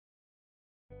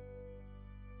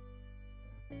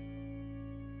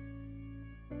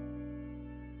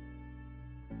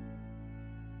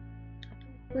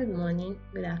Good morning,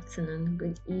 good afternoon,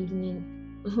 good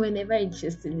evening, whenever you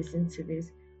choose to listen to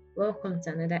this. Welcome to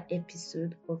another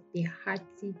episode of the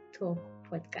Hearty Talk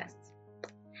podcast.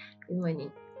 Good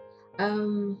morning.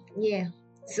 Yeah,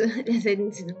 so let's head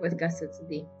into the podcast for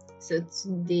today. So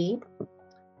today,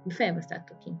 before I ever start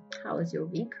talking, how was your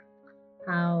week?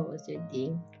 How was your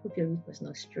day? Hope your week was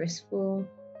not stressful.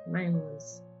 Mine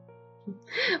was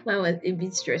mine was a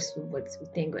bit stressful, but we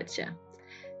thank God, sha.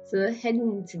 So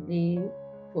heading into the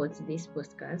for today's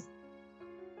podcast,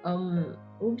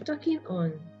 we'll be talking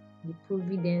on the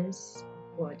providence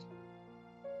of God,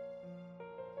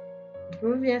 the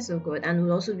providence of God, and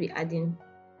we'll also be adding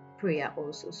prayer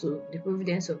also. So the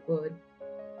providence of God,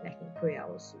 like in prayer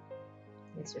also.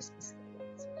 Let's just be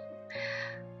silent.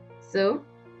 So,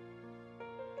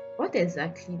 what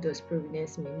exactly does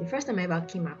providence mean? The first time I ever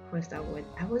came across that word,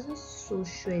 I wasn't so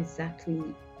sure exactly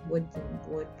what the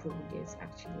word providence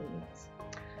actually means.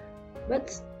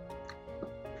 But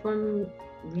from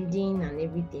reading and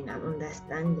everything and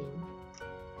understanding,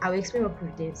 I'll explain what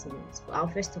providence means, but I'll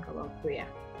first talk about prayer.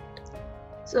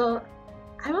 So,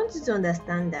 I want you to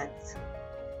understand that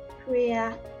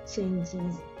prayer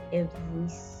changes every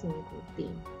single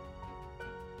day.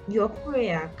 Your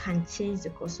prayer can change the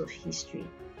course of history.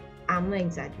 I'm not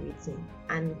exaggerating,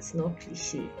 and it's not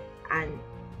cliche. And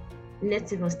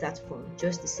let's even start from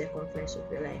just the circumference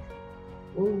of your life.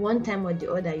 One time or the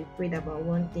other, you prayed about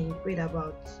one thing, you prayed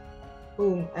about,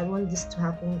 oh, I want this to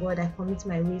happen. God, I commit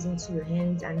my ways into your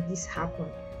hands, and this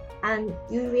happened. And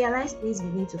you realize things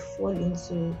begin to fall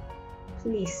into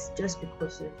place just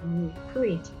because of you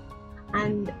prayed.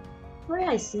 And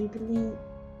prayer is simply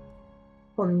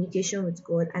communication with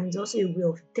God, and it's also a way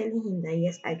of telling Him that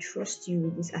yes, I trust you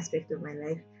with this aspect of my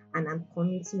life, and I'm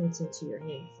committing it into your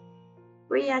hands.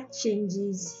 Prayer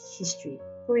changes history.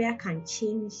 Prayer can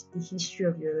change the history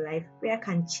of your life. Prayer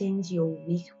can change your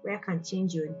week. Prayer can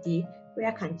change your day.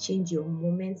 Prayer can change your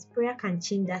moments. Prayer can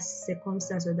change that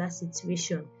circumstance or that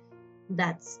situation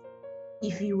that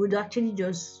if you would actually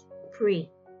just pray,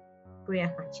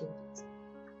 prayer can change it.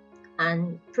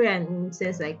 And prayer in the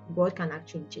sense like God can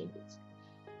actually change it.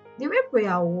 The way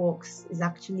prayer works is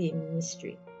actually a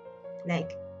mystery.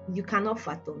 Like you cannot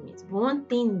fathom it. But one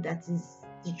thing that is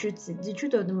the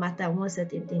truth of the matter, one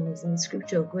certain thing is in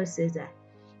scripture, God says that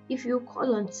if you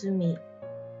call unto me,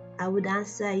 I would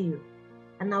answer you,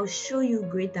 and I'll show you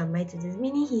great and mighty things.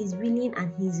 Meaning He is willing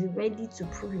and He is ready to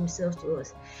prove Himself to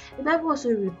us. The Bible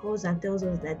also recalls and tells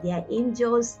us that there are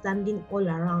angels standing all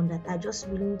around that are just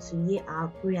willing to hear our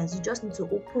prayers. You just need to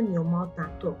open your mouth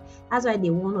and talk. That's why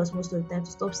they warn us most of the time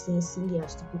to stop saying silly and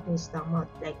stupid things to our mouth.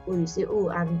 Like, oh, you say,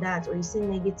 oh, I'm that, or you say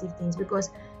negative things,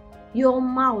 because your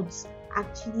mouth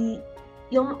actually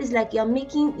it's like you're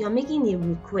making a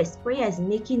request. Prayer is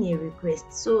making a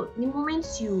request. So the moment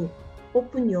you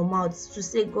open your mouth to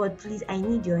say, God, please, I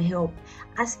need your help,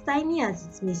 as tiny as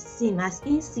it may seem, as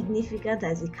insignificant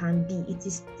as it can be, it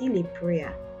is still a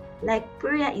prayer. Like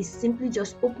prayer is simply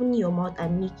just opening your mouth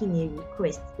and making a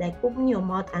request. Like opening your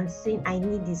mouth and saying, I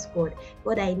need this, God.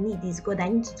 God, I need this. God, I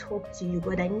need to talk to you.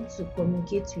 God, I need to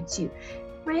communicate with you.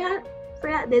 Prayer,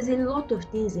 there's a lot of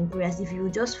things in prayers if you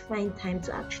just find time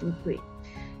to actually pray.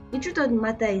 The truth of the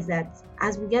matter is that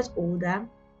as we get older,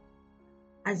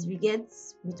 as we get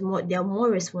with there are more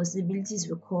responsibilities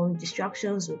will come,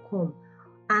 distractions will come,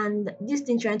 and this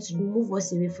thing trying to move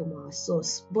us away from our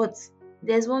source. But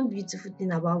there's one beautiful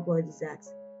thing about God is that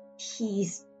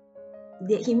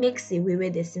He makes a way where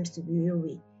there seems to be no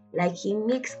way. Like He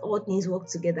makes all things work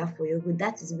together for your good.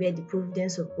 That is where the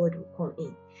providence of God will come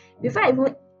in. Before I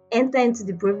even enter into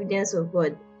the providence of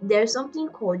God, there's something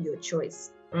called your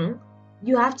choice.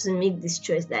 You have to make this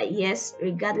choice that yes,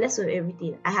 regardless of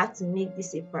everything, I have to make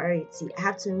this a priority. I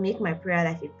have to make my prayer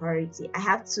life a priority. I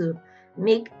have to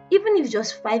make, even if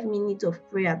just 5 minutes of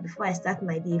prayer before I start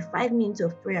my day, 5 minutes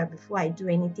of prayer before I do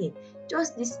anything,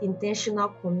 just this intentional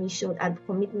commission and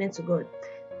commitment to God.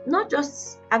 Not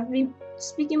just, I've been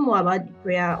speaking more about the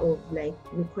prayer of like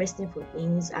requesting for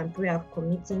things and prayer of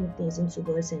committing things into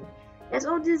God's hand.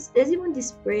 There's even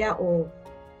this prayer of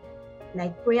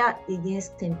like prayer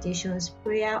against temptations,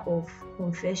 prayer of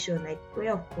confession, like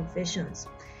prayer of confessions.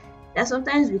 That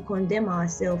sometimes we condemn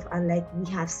ourselves and like we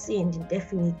have sinned,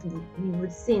 definitely. We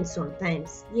would sin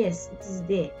sometimes. Yes, it is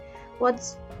there. But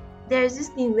there is this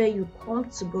thing where you come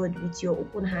to God with your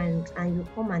open hands and you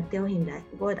come and tell Him that,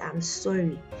 God, I'm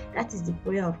sorry. That is the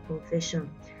prayer of confession.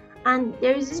 And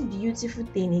there is this beautiful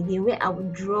thing again where I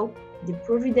would draw the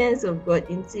providence of God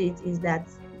into it, is that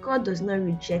God does not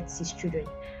reject His children,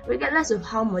 regardless of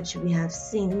how much we have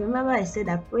sinned. Remember I said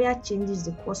that prayer changes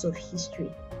the course of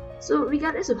history. So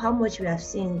regardless of how much we have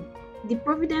sinned, the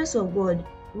providence of God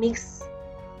makes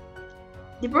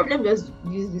the problem. Just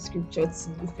use the scripture to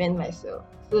defend myself.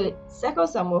 So 2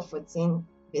 Samuel 14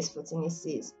 verse 14, it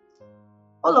says,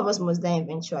 all of us must die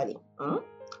eventually.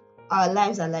 Our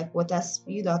lives are like water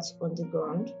spilled out on the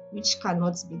ground, which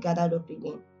cannot be gathered up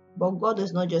again. But God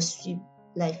does not just sweep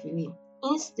life away.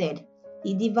 Instead,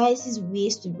 He devises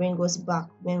ways to bring us back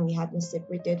when we have been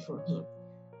separated from Him.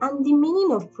 And the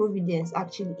meaning of providence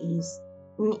actually is,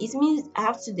 it means, I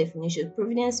have two definitions.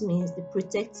 Providence means the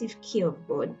protective care of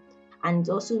God, and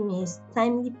it also means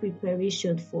timely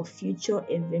preparation for future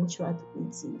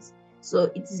eventualities.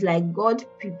 So it is like God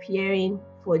preparing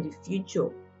for the future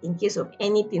in case of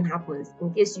anything happens,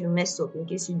 in case you mess up, in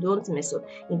case you don't mess up,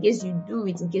 in case you do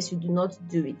it, in case you do not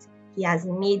do it. He has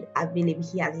made available.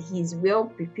 He is well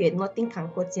prepared. Nothing can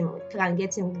cut him, can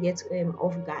get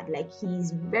off guard. Like, he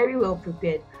is very well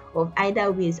prepared of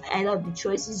either ways, either of the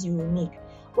choices you will make.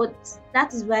 But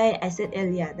that is why I said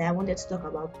earlier that I wanted to talk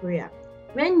about prayer.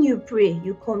 When you pray,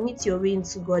 you commit your way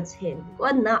into God's hand.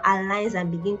 God now aligns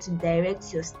and begins to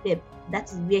direct your step.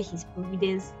 That is where His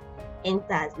providence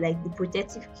enters, like the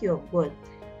protective care of God.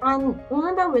 And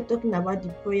remember, we're talking about the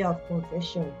prayer of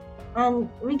confession. And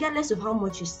regardless of how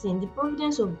much you sin, the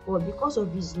providence of God, because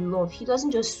of His love, He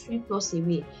doesn't just sweep us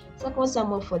away. 2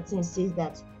 Samuel 14 says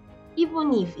that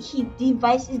even if He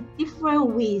devises different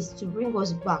ways to bring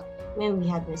us back when we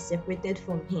have been separated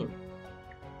from Him,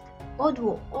 God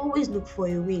will always look for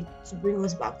a way to bring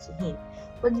us back to Him.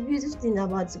 But the beautiful thing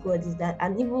about God is that,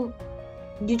 and even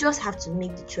you just have to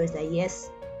make the choice that yes,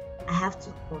 I have to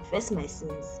confess my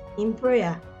sins in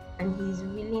prayer, and He is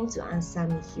willing to answer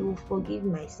me. He will forgive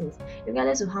my sins,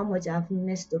 regardless of how much I have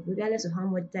messed up, regardless of how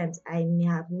much times I may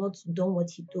have not done what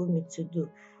He told me to do.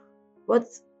 But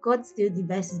God still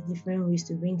devises different ways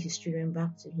to bring His children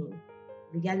back to Him,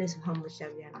 regardless of how much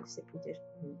we are separated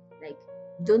from Him. Like,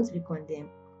 don't be condemned.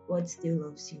 God still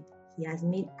loves you. He has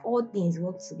made all things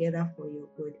work together for your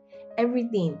good.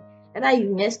 Everything. Whether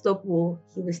you messed up, He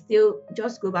will still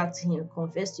just go back to Him,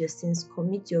 confess your sins,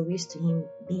 commit your ways to Him,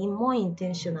 be more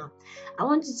intentional. I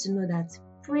want you to know that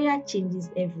prayer changes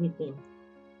everything.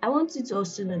 I want you to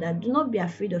also know that do not be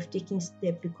afraid of taking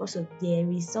steps, because of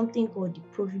there is something called the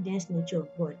providence nature of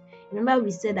God. Remember,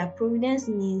 we said that providence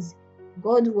means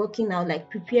God working out, like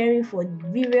preparing for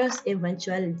various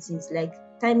eventualities, like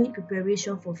timely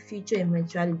preparation for future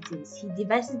eventualities. He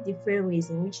devises different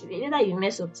ways in which, whether you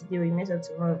mess up today or you mess up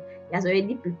tomorrow, He has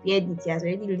already prepared it. He has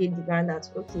already laid the ground out.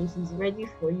 Okay, He's ready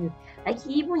for you. Like,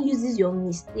 He even uses your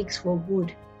mistakes for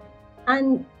good.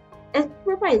 And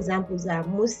proper examples are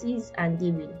Moses and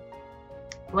David.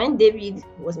 When David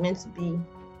was meant to be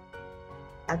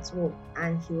at war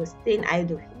and he was staying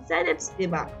idle, he decided to stay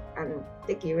back and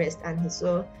take a rest, and he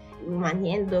saw a woman.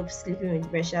 He ended up sleeping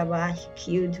with Bathsheba. He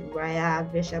killed Uriah,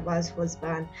 Bathsheba's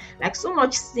husband. Like, so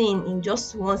much sin in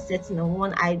just one setting of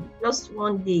one idol. Just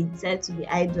one day he decided to be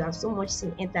idle, and so much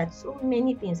sin entered. So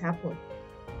many things happened.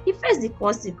 He faced the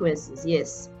consequences,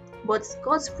 yes, but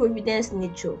God's providence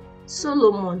nature.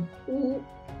 Solomon, who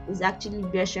is actually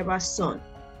Bathsheba's son,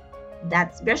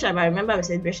 that Bathsheba, remember we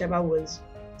said Bathsheba was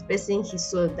the person he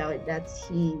saw that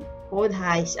he called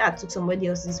her, she took somebody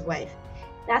else's wife.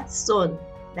 That son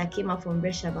that came out from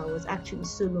Bathsheba was actually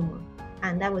Solomon,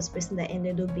 and that was the person that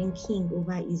ended up being king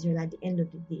over Israel at the end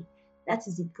of the day. That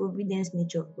is the providence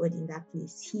nature of God in that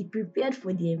place. He prepared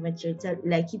for the eventuality,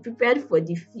 like He prepared for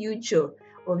the future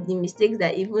of the mistakes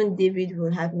that even David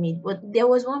would have made. But there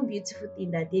was one beautiful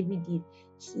thing that David did.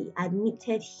 He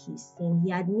admitted his sin.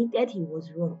 He admitted he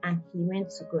was wrong, and he went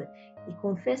to God. He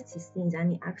confessed his sins,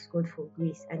 and he asked God for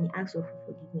grace, and he asked God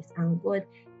for forgiveness. And God,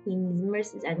 in His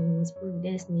mercies and in His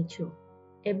providence nature,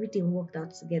 everything worked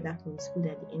out together for His good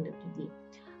at the end of the day.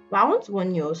 But I want to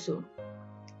warn you also,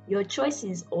 your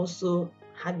choices also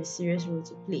have a serious role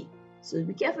to play. So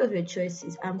be careful of your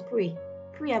choices and pray.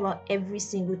 Pray about every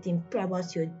single thing. Pray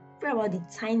about the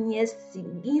tiniest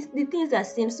things, the things that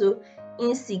seem so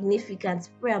insignificant.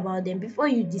 Pray about them before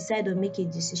you decide or make a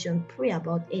decision. Pray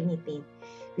about anything,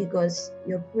 because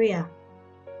your prayer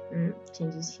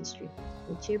changes history.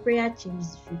 Your prayer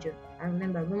changes the future. And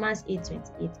remember, Romans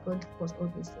 8:28, God calls all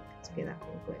things together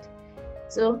for good.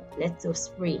 So let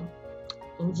us pray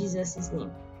in Jesus'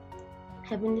 name.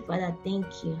 Heavenly Father,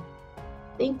 thank you.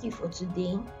 Thank you for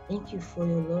today. Thank you for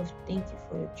your love. Thank you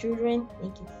for your children.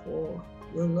 Thank you for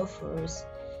your love for us.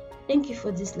 Thank you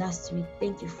for this last week.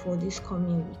 Thank you for this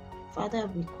coming week. Father,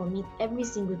 we commit every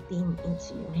single thing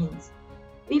into your hands.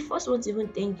 We first want to even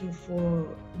thank you for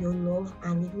your love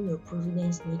and even your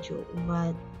providence nature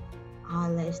over our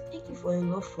lives. Thank you for your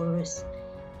love for us.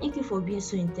 Thank you for being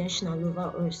so intentional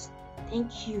over us.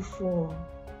 Thank you for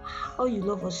how you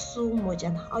love us so much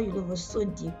and how you love us so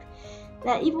deep.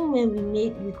 That even when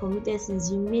we committed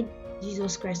sins, you made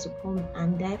Jesus Christ to come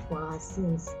and die for our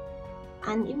sins.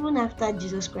 And even after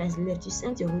Jesus Christ left, you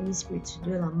sent your Holy Spirit to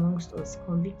dwell amongst us,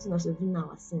 convicting us of even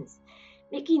our sins,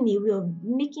 making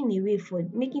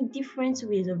different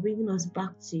ways of bringing us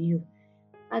back to you.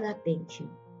 Father, thank you.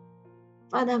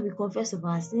 Father, we confess of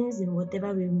our sins in whatever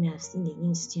way we may have sinned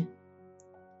against you.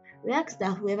 We ask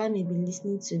that whoever may be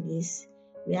listening to this,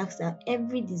 we ask that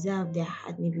every desire of their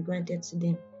heart may be granted to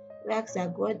them. We ask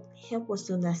that God help us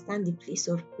to understand the place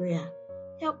of prayer.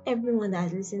 Help everyone that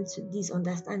has listened to this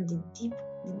understand the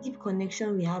deep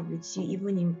connection we have with you,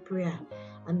 even in prayer.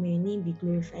 And may your name be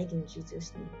glorified in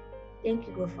Jesus' name. Thank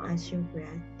you, God, for answering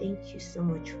prayer. Thank you so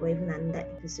much for even another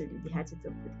episode of the Heart It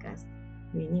Up podcast.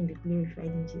 May your name be glorified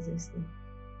in Jesus' name.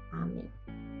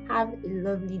 Amen. Have a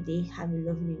lovely day. Have a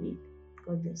lovely week.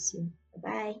 God bless you. Bye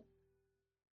bye.